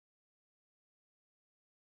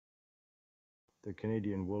The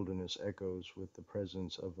Canadian wilderness echoes with the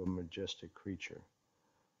presence of a majestic creature,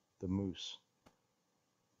 the moose.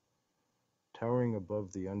 Towering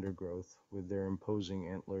above the undergrowth, with their imposing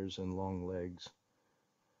antlers and long legs,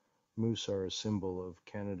 moose are a symbol of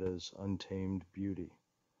Canada's untamed beauty.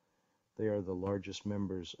 They are the largest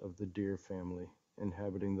members of the deer family,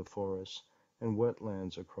 inhabiting the forests and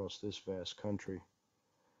wetlands across this vast country.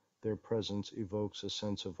 Their presence evokes a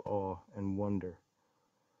sense of awe and wonder,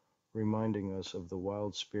 reminding us of the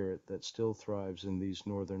wild spirit that still thrives in these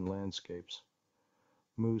northern landscapes.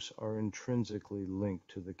 Moose are intrinsically linked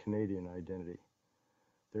to the Canadian identity,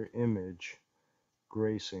 their image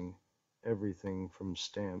gracing everything from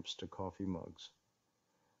stamps to coffee mugs.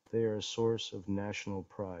 They are a source of national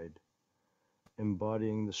pride,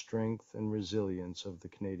 embodying the strength and resilience of the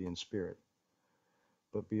Canadian spirit.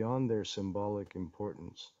 But beyond their symbolic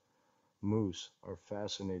importance, moose are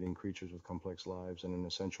fascinating creatures with complex lives and an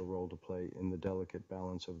essential role to play in the delicate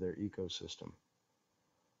balance of their ecosystem.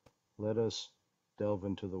 Let us delve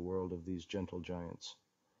into the world of these gentle giants,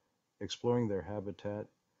 exploring their habitat,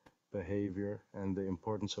 behavior, and the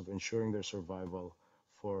importance of ensuring their survival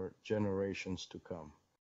for generations to come.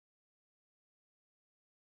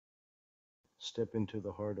 Step into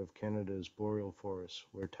the heart of Canada's boreal forests,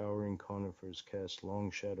 where towering conifers cast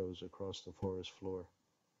long shadows across the forest floor.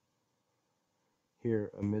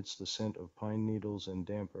 Here, amidst the scent of pine needles and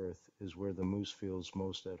damp earth, is where the moose feels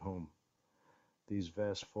most at home. These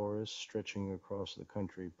vast forests stretching across the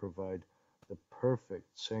country provide the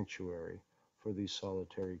perfect sanctuary for these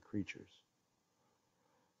solitary creatures.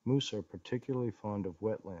 Moose are particularly fond of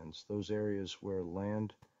wetlands, those areas where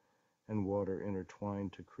land and water intertwine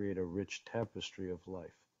to create a rich tapestry of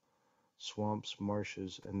life. Swamps,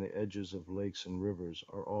 marshes, and the edges of lakes and rivers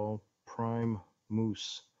are all prime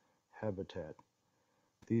moose habitat.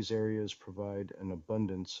 These areas provide an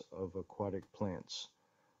abundance of aquatic plants,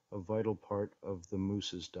 a vital part of the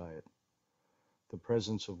moose's diet. The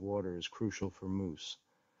presence of water is crucial for moose,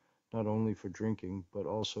 not only for drinking, but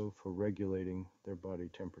also for regulating their body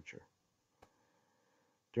temperature.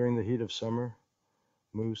 During the heat of summer,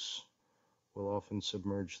 moose will often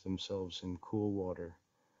submerge themselves in cool water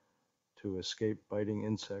to escape biting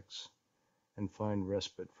insects and find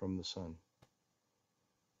respite from the sun.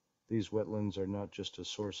 These wetlands are not just a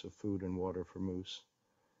source of food and water for moose,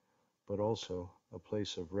 but also a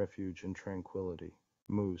place of refuge and tranquility.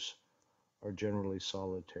 Moose are generally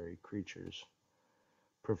solitary creatures,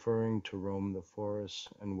 preferring to roam the forests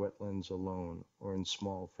and wetlands alone or in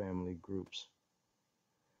small family groups.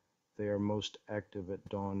 They are most active at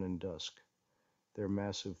dawn and dusk, their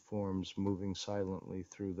massive forms moving silently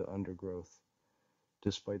through the undergrowth.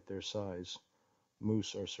 Despite their size,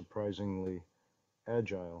 moose are surprisingly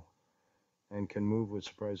agile and can move with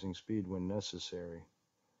surprising speed when necessary.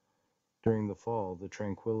 During the fall, the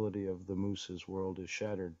tranquility of the moose's world is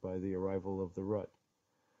shattered by the arrival of the rut.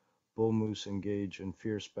 Bull moose engage in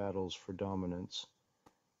fierce battles for dominance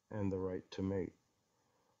and the right to mate.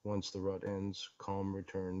 Once the rut ends, calm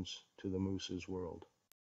returns to the moose's world.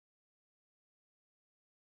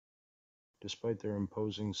 Despite their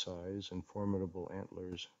imposing size and formidable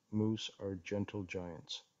antlers, moose are gentle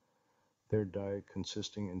giants, their diet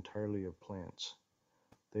consisting entirely of plants.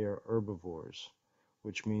 They are herbivores,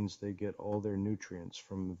 which means they get all their nutrients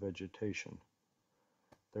from vegetation.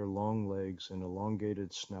 Their long legs and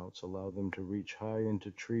elongated snouts allow them to reach high into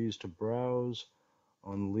trees to browse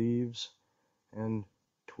on leaves and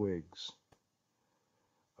twigs.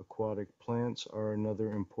 Aquatic plants are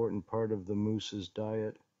another important part of the moose's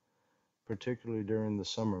diet, particularly during the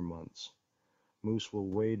summer months. Moose will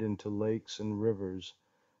wade into lakes and rivers,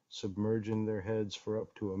 submerging their heads for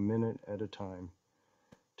up to a minute at a time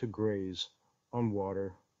to graze on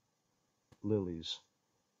water, lilies,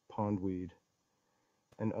 pondweed,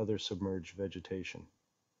 and other submerged vegetation.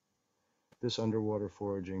 This underwater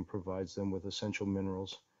foraging provides them with essential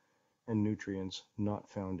minerals and nutrients not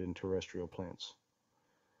found in terrestrial plants.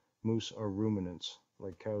 Moose are ruminants,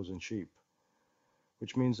 like cows and sheep,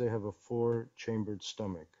 which means they have a four-chambered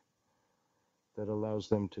stomach that allows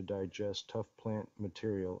them to digest tough plant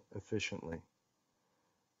material efficiently.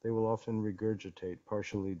 They will often regurgitate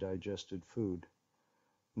partially digested food,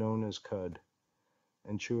 known as cud,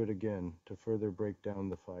 and chew it again to further break down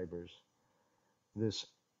the fibers. This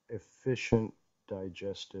efficient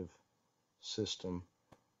digestive system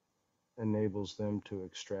enables them to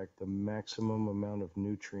extract the maximum amount of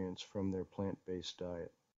nutrients from their plant-based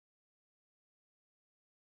diet.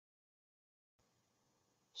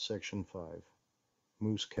 Section 5.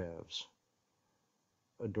 Moose calves.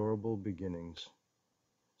 Adorable beginnings.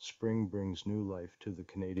 Spring brings new life to the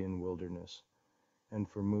Canadian wilderness, and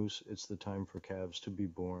for moose it's the time for calves to be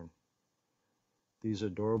born. These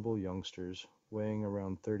adorable youngsters, weighing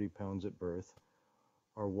around 30 pounds at birth,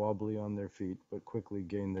 are wobbly on their feet but quickly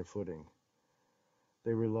gain their footing.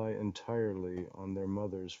 They rely entirely on their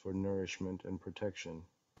mothers for nourishment and protection.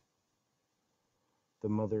 The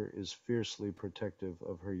mother is fiercely protective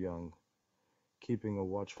of her young, keeping a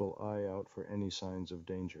watchful eye out for any signs of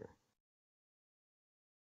danger.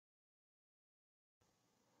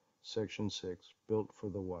 Section 6. Built for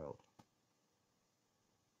the wild.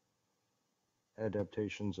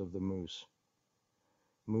 Adaptations of the moose.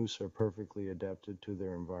 Moose are perfectly adapted to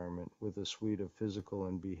their environment, with a suite of physical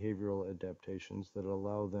and behavioral adaptations that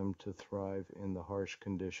allow them to thrive in the harsh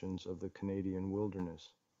conditions of the Canadian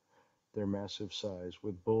wilderness. Their massive size,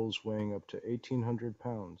 with bulls weighing up to 1,800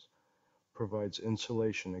 pounds, provides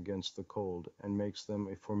insulation against the cold and makes them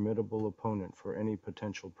a formidable opponent for any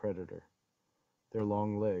potential predator. Their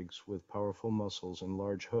long legs, with powerful muscles and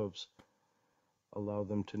large hooves, allow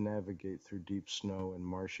them to navigate through deep snow and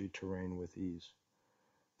marshy terrain with ease.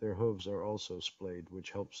 Their hooves are also splayed,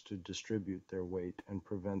 which helps to distribute their weight and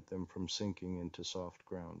prevent them from sinking into soft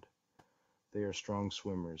ground. They are strong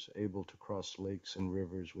swimmers, able to cross lakes and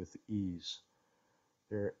rivers with ease,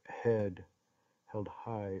 their head held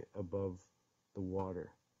high above the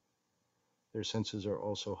water. Their senses are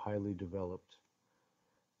also highly developed,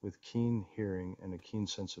 with keen hearing and a keen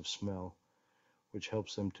sense of smell, which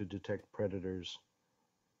helps them to detect predators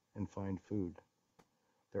and find food.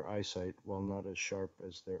 Their eyesight, while not as sharp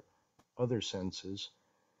as their other senses,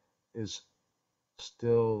 is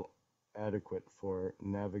still adequate for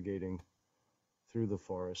navigating through the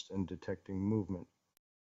forest and detecting movement.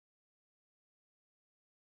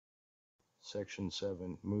 Section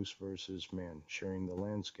 7. Moose versus man, sharing the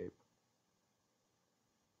landscape.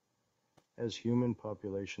 As human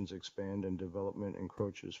populations expand and development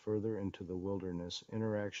encroaches further into the wilderness,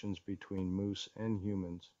 interactions between moose and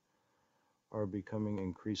humans are becoming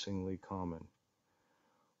increasingly common.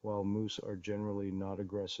 While moose are generally not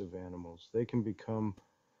aggressive animals, they can become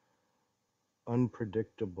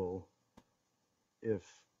unpredictable if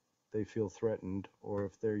they feel threatened or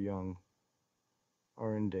if their young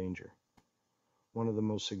are in danger. One of the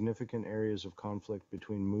most significant areas of conflict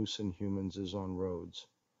between moose and humans is on roads.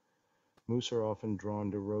 Moose are often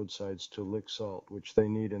drawn to roadsides to lick salt, which they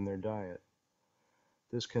need in their diet.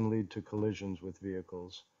 This can lead to collisions with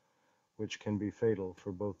vehicles, which can be fatal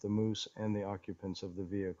for both the moose and the occupants of the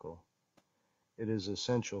vehicle. It is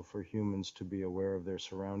essential for humans to be aware of their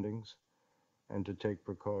surroundings and to take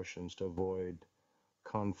precautions to avoid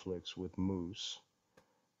conflicts with moose,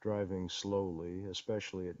 driving slowly,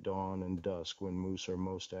 especially at dawn and dusk when moose are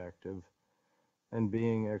most active, and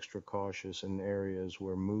being extra cautious in areas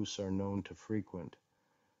where moose are known to frequent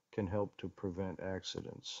can help to prevent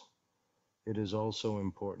accidents. It is also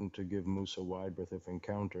important to give moose a wide berth if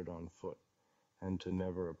encountered on foot, and to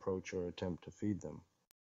never approach or attempt to feed them.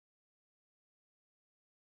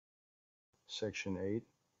 Section 8.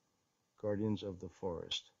 Guardians of the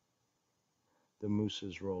Forest. The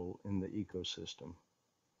moose's role in the ecosystem.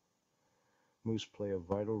 Moose play a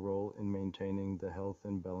vital role in maintaining the health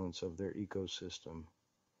and balance of their ecosystem.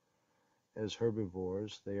 As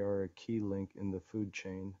herbivores, they are a key link in the food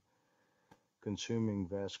chain, consuming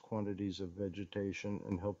vast quantities of vegetation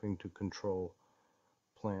and helping to control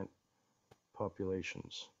plant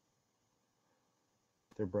populations.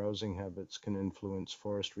 Their browsing habits can influence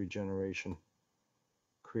forest regeneration,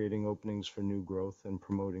 creating openings for new growth and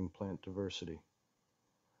promoting plant diversity.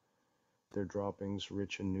 Their droppings,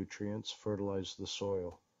 rich in nutrients, fertilize the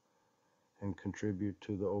soil and contribute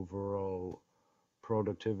to the overall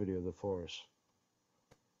productivity of the forest.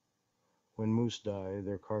 When moose die,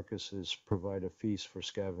 their carcasses provide a feast for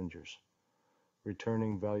scavengers,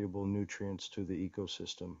 returning valuable nutrients to the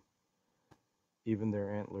ecosystem. Even their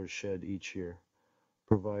antlers shed each year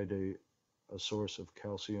provide a source of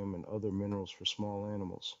calcium and other minerals for small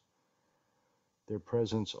animals. Their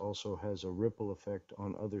presence also has a ripple effect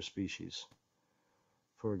on other species.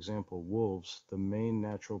 For example, wolves, the main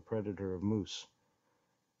natural predator of moose,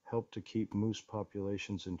 help to keep moose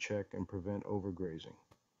populations in check and prevent overgrazing.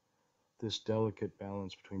 This delicate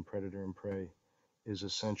balance between predator and prey is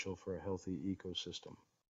essential for a healthy ecosystem.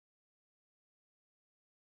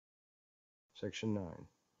 Section 9.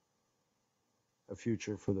 A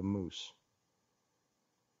future for the moose.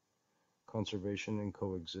 Conservation and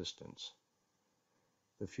coexistence.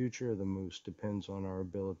 The future of the moose depends on our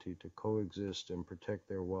ability to coexist and protect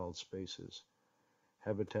their wild spaces.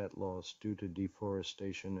 Habitat loss due to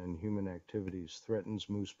deforestation and human activities threatens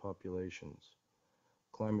moose populations.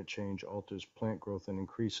 Climate change alters plant growth and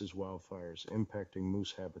increases wildfires, impacting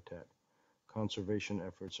moose habitat. conservation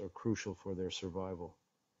efforts are crucial for their survival.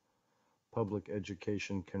 Public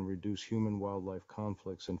education can reduce human-wildlife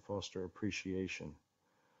conflicts and foster appreciation.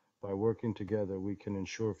 By working together, we can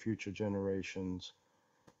ensure future generations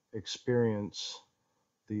experience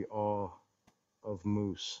the awe of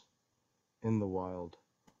moose in the wild.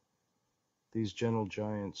 These gentle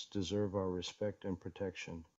giants deserve our respect and protection.